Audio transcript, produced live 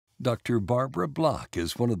Dr. Barbara Block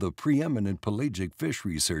is one of the preeminent pelagic fish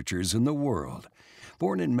researchers in the world.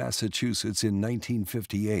 Born in Massachusetts in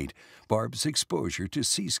 1958, Barb's exposure to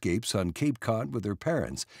seascapes on Cape Cod with her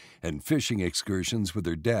parents and fishing excursions with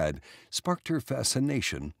her dad sparked her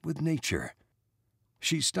fascination with nature.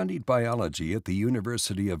 She studied biology at the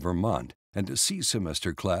University of Vermont and a sea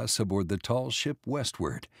semester class aboard the Tall Ship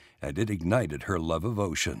Westward, and it ignited her love of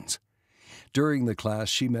oceans. During the class,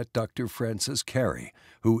 she met Dr. Carey,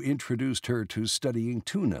 who introduced her to studying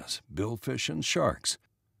tunas, billfish, and sharks.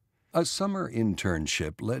 A summer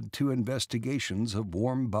internship led to investigations of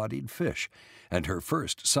warm-bodied fish and her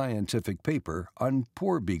first scientific paper on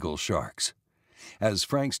porbeagle sharks. As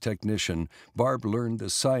Frank's technician, Barb learned the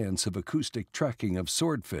science of acoustic tracking of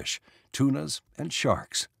swordfish, tunas, and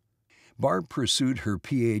sharks. Barb pursued her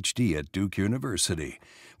Ph.D. at Duke University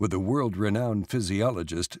with the world-renowned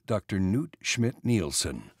physiologist Dr. Knut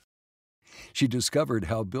Schmidt-Nielsen. She discovered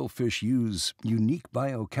how billfish use unique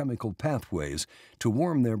biochemical pathways to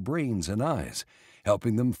warm their brains and eyes,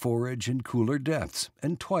 helping them forage in cooler depths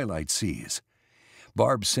and twilight seas.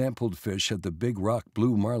 Barb sampled fish at the Big Rock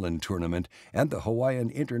Blue Marlin Tournament and the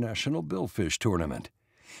Hawaiian International Billfish Tournament.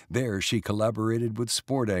 There, she collaborated with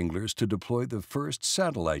sport anglers to deploy the first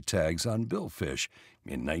satellite tags on billfish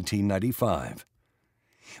in 1995.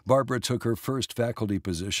 Barbara took her first faculty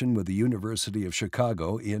position with the University of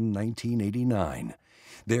Chicago in 1989.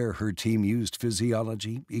 There, her team used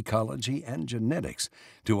physiology, ecology, and genetics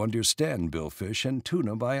to understand billfish and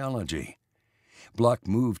tuna biology. Block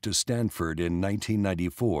moved to Stanford in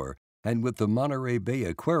 1994 and with the Monterey Bay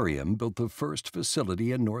Aquarium built the first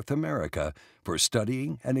facility in North America for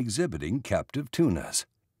studying and exhibiting captive tunas.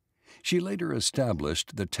 She later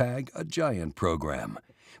established the Tag a Giant program,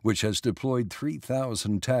 which has deployed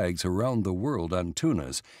 3,000 tags around the world on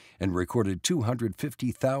tunas and recorded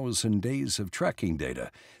 250,000 days of tracking data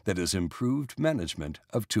that has improved management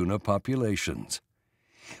of tuna populations.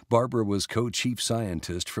 Barbara was co-chief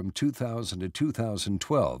scientist from 2000 to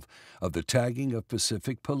 2012 of the Tagging of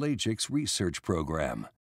Pacific Pelagics research program.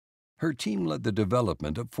 Her team led the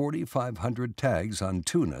development of 4,500 tags on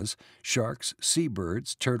tunas, sharks,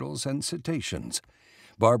 seabirds, turtles, and cetaceans.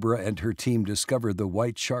 Barbara and her team discovered the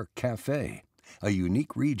White Shark Cafe, a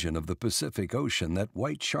unique region of the Pacific Ocean that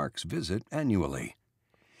white sharks visit annually.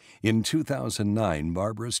 In 2009,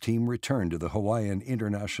 Barbara's team returned to the Hawaiian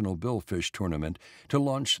International Billfish Tournament to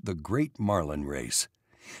launch the Great Marlin Race.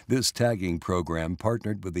 This tagging program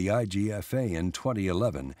partnered with the IGFA in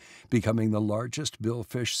 2011, becoming the largest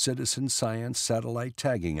billfish citizen science satellite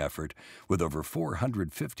tagging effort, with over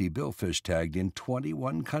 450 billfish tagged in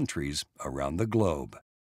 21 countries around the globe.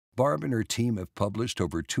 Barb and her team have published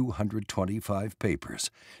over 225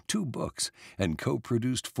 papers, 2 books, and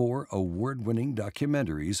co-produced 4 award-winning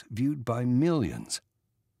documentaries viewed by millions.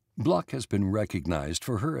 Block has been recognized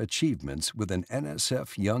for her achievements with an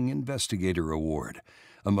NSF Young Investigator Award,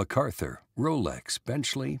 a MacArthur, Rolex,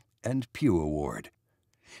 Benchley, and Pew Award.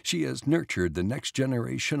 She has nurtured the next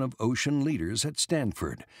generation of ocean leaders at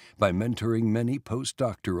Stanford by mentoring many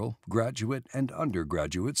postdoctoral, graduate, and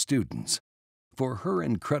undergraduate students. For her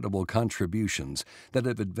incredible contributions that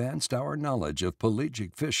have advanced our knowledge of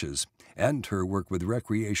pelagic fishes and her work with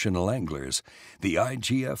recreational anglers, the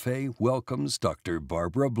IGFA welcomes Dr.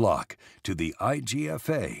 Barbara Block to the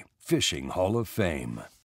IGFA Fishing Hall of Fame.